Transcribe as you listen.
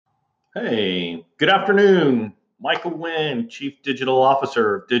Hey, good afternoon. Michael Nguyen, Chief Digital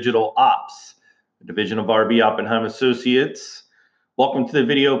Officer of Digital Ops, a division of RB Oppenheim Associates. Welcome to the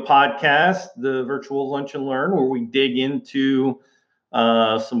video podcast, the virtual lunch and learn, where we dig into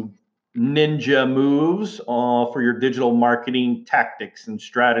some ninja moves for your digital marketing tactics and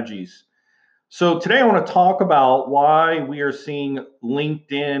strategies. So today I want to talk about why we are seeing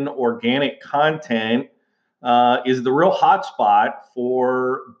LinkedIn organic content is the real hotspot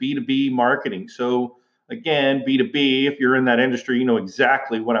for B2B marketing. So again, B2B, if you're in that industry, you know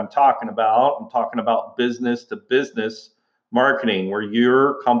exactly what I'm talking about. I'm talking about business to business marketing, where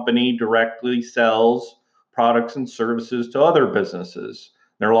your company directly sells products and services to other businesses.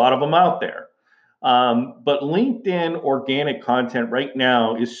 There are a lot of them out there. But LinkedIn organic content right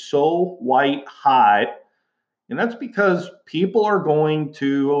now is so white hot. And that's because people are going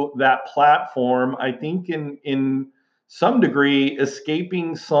to that platform, I think, in some degree,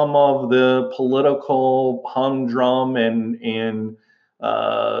 escaping some of the political humdrum and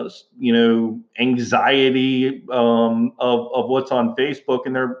anxiety of what's on Facebook.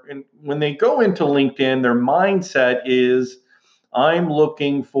 And when they go into LinkedIn, their mindset is, I'm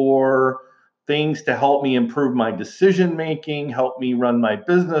looking for things to help me improve my decision making, help me run my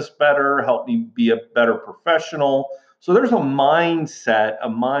business better, help me be a better professional. So there's a mindset, a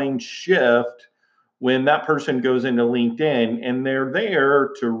mind shift when that person goes into LinkedIn and they're there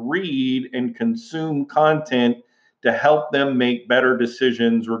to read and consume content to help them make better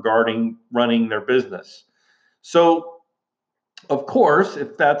decisions regarding running their business. So of course,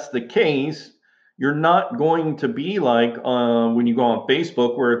 if that's the case, you're not going to be like when you go on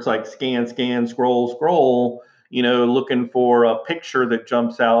Facebook, where it's like scan, scan, scroll, scroll, looking for a picture that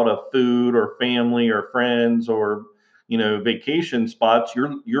jumps out of food or family or friends or vacation spots.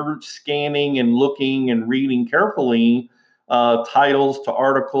 You're scanning and looking and reading carefully titles to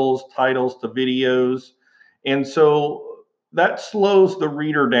articles, titles to videos, and so that slows the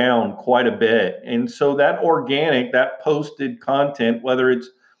reader down quite a bit. And so that organic, that posted content, whether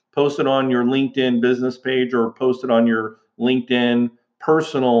it's posted on your LinkedIn business page or posted on your LinkedIn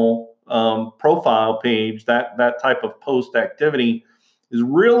personal profile page, that type of post activity is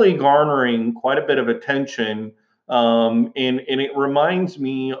really garnering quite a bit of attention. And it reminds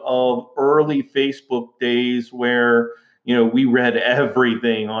me of early Facebook days where we read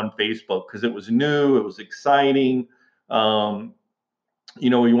everything on Facebook because it was new, it was exciting. Um,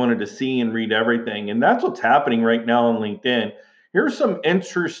 we wanted to see and read everything. And that's what's happening right now on LinkedIn. Here's some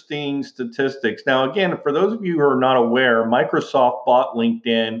interesting statistics. Now, again, for those of you who are not aware, Microsoft bought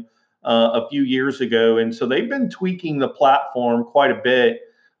LinkedIn a few years ago. And so they've been tweaking the platform quite a bit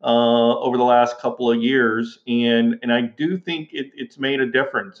over the last couple of years. And I do think it's made a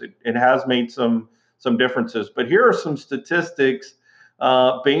difference. It has made some differences. But here are some statistics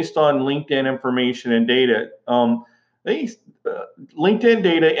based on LinkedIn information and data. They LinkedIn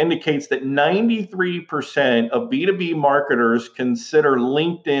data indicates that 93% of B2B marketers consider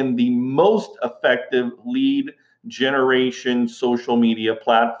LinkedIn the most effective lead generation social media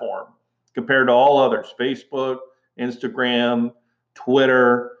platform compared to all others: Facebook, Instagram,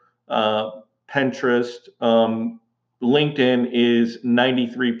 Twitter, Pinterest. LinkedIn is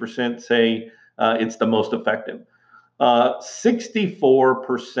 93% say it's the most effective.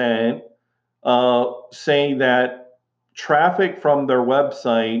 64% saying that traffic from their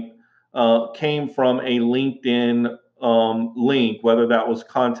website came from a LinkedIn link, whether that was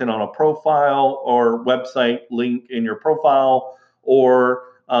content on a profile or website link in your profile, or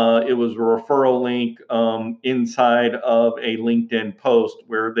it was a referral link inside of a LinkedIn post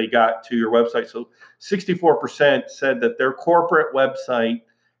where they got to your website. So 64% said that their corporate website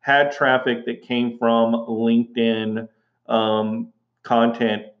had traffic that came from LinkedIn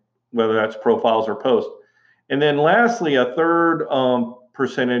content, whether that's profiles or posts. And then lastly, a third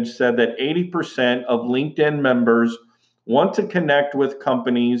percentage said that 80% of LinkedIn members want to connect with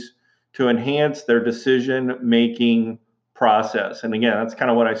companies to enhance their decision making process. And again, that's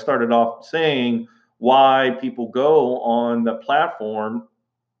kind of what I started off saying, why people go on the platform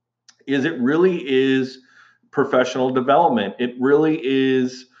is it really is professional development. It really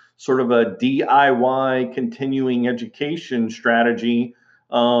is sort of a DIY continuing education strategy.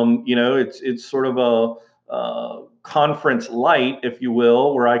 It's sort of a conference light, if you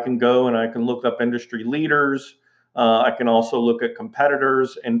will, where I can go and I can look up industry leaders. I can also look at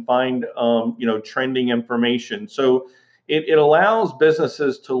competitors and find trending information. So it allows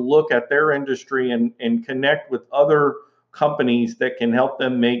businesses to look at their industry and connect with other companies that can help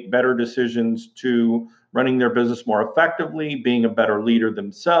them make better decisions to running their business more effectively, being a better leader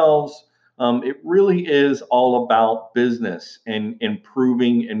themselves, It really is all about business and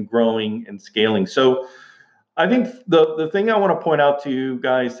improving and growing and scaling. So I think the thing I want to point out to you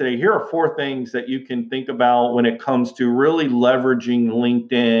guys today, here are 4 things that you can think about when it comes to really leveraging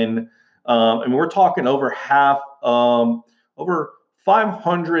LinkedIn. And we're talking over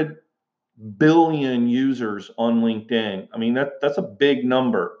 500 billion users on LinkedIn. I mean, that's a big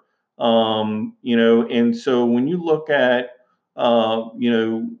number. And so when you look at,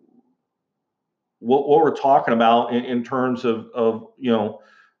 what we're talking about in terms of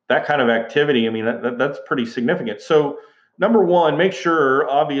that kind of activity, I mean, that's pretty significant. So number one, make sure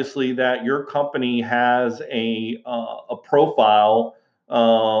obviously that your company has a profile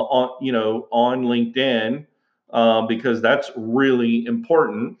on LinkedIn, because that's really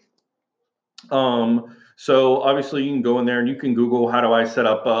important. So obviously you can go in there and you can Google, how do I set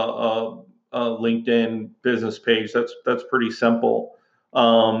up a LinkedIn business page? That's pretty simple.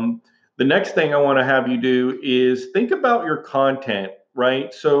 The next thing I want to have you do is think about your content,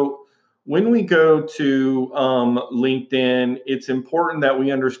 right? So when we go to LinkedIn, it's important that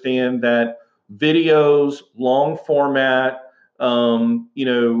we understand that videos, long format,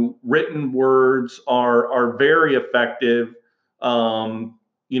 written words are very effective.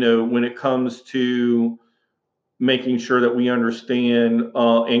 When it comes to making sure that we understand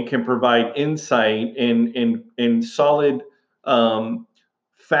and can provide insight and solid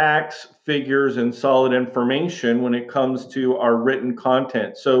facts, figures, and solid information when it comes to our written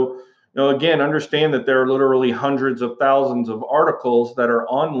content. So, again, understand that there are literally hundreds of thousands of articles that are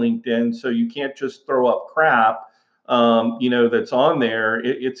on LinkedIn. So you can't just throw up crap, that's on there.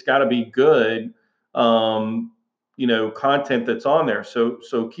 It's got to be good, content that's on there.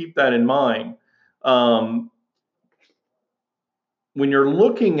 So keep that in mind. Um, when you're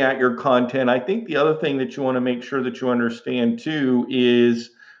looking at your content, I think the other thing that you want to make sure that you understand too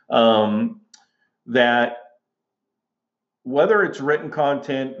is that whether it's written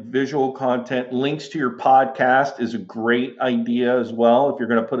content, visual content, links to your podcast is a great idea as well. If you're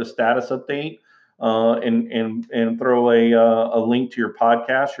going to put a status update and throw a link to your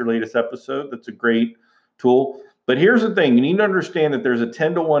podcast, your latest episode, that's a great tool. But here's the thing: you need to understand that there's a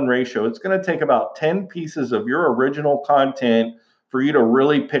 10-to-1 ratio. It's going to take about 10 pieces of your original content for you to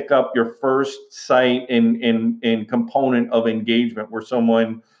really pick up your first site and component of engagement, where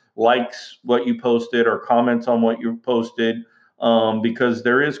someone likes what you posted or comments on what you posted, because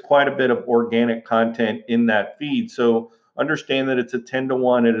there is quite a bit of organic content in that feed. So understand that it's a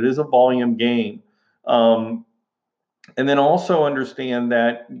 10-to-1 and it is a volume game. And then also understand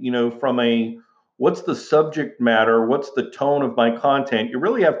that, from what's the subject matter, what's the tone of my content, you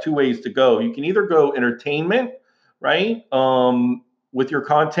really have 2 ways to go. You can either go entertainment, right, with your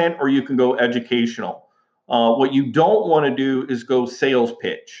content, or you can go educational. What you don't want to do is go sales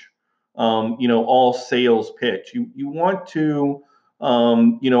pitch, all sales pitch. You want to,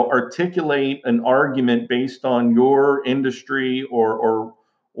 articulate an argument based on your industry or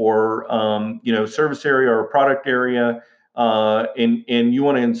service area or product area, and you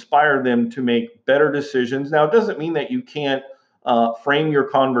want to inspire them to make better decisions. Now, it doesn't mean that you can't frame your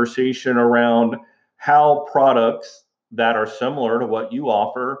conversation around how products that are similar to what you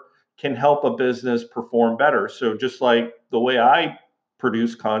offer can help a business perform better. So just like the way I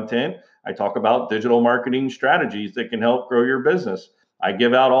produce content, I talk about digital marketing strategies that can help grow your business. I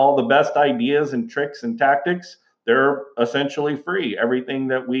give out all the best ideas and tricks and tactics. They're essentially free, everything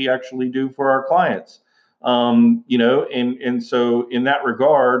that we actually do for our clients. And so in that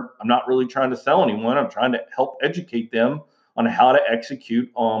regard, I'm not really trying to sell anyone. I'm trying to help educate them on how to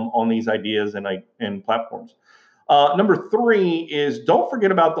execute on these ideas and platforms. Number 3 is, don't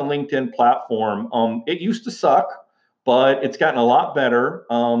forget about the LinkedIn platform. It used to suck, but it's gotten a lot better.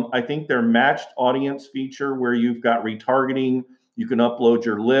 I think their matched audience feature, where you've got retargeting, you can upload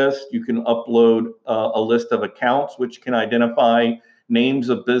your list, you can upload a list of accounts, which can identify names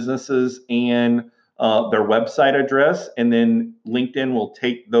of businesses and their website address. And then LinkedIn will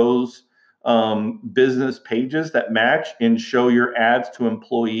take those business pages that match and show your ads to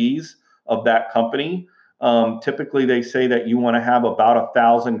employees of that company. Typically, they say that you want to have about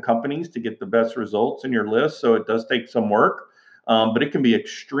 1,000 companies to get the best results in your list. So it does take some work, but it can be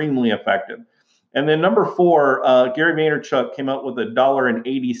extremely effective. And then number 4, Gary Vaynerchuk came up with a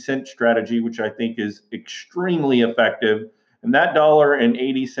 $1.80 strategy, which I think is extremely effective. And that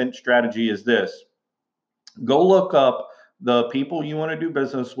 $1.80 strategy is this: go look up the people you want to do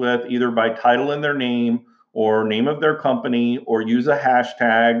business with, either by title in their name or name of their company, or use a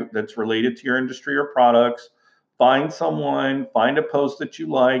hashtag that's related to your industry or products. Find someone, find a post that you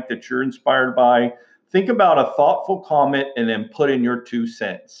like, that you're inspired by. Think about a thoughtful comment and then put in your 2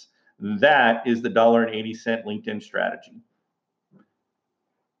 cents. That is the $1.80 LinkedIn strategy.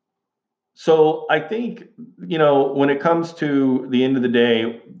 So I think, when it comes to the end of the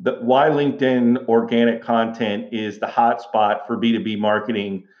day, why LinkedIn organic content is the hot spot for B2B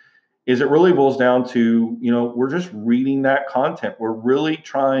marketing is it really boils down to, we're just reading that content. We're really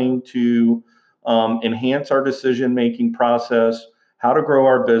trying to enhance our decision-making process, how to grow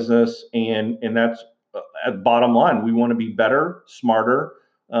our business, and that's at bottom line. We want to be better, smarter,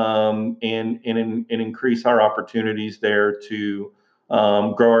 and increase our opportunities there to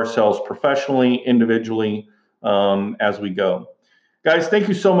grow ourselves professionally, individually, as we go. Guys, thank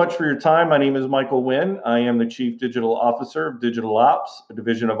you so much for your time. My name is Michael Wynn. I am the Chief Digital Officer of Digital Ops, a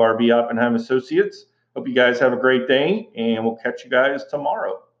division of RB Oppenheim Associates. Hope you guys have a great day, and we'll catch you guys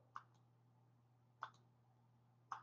tomorrow.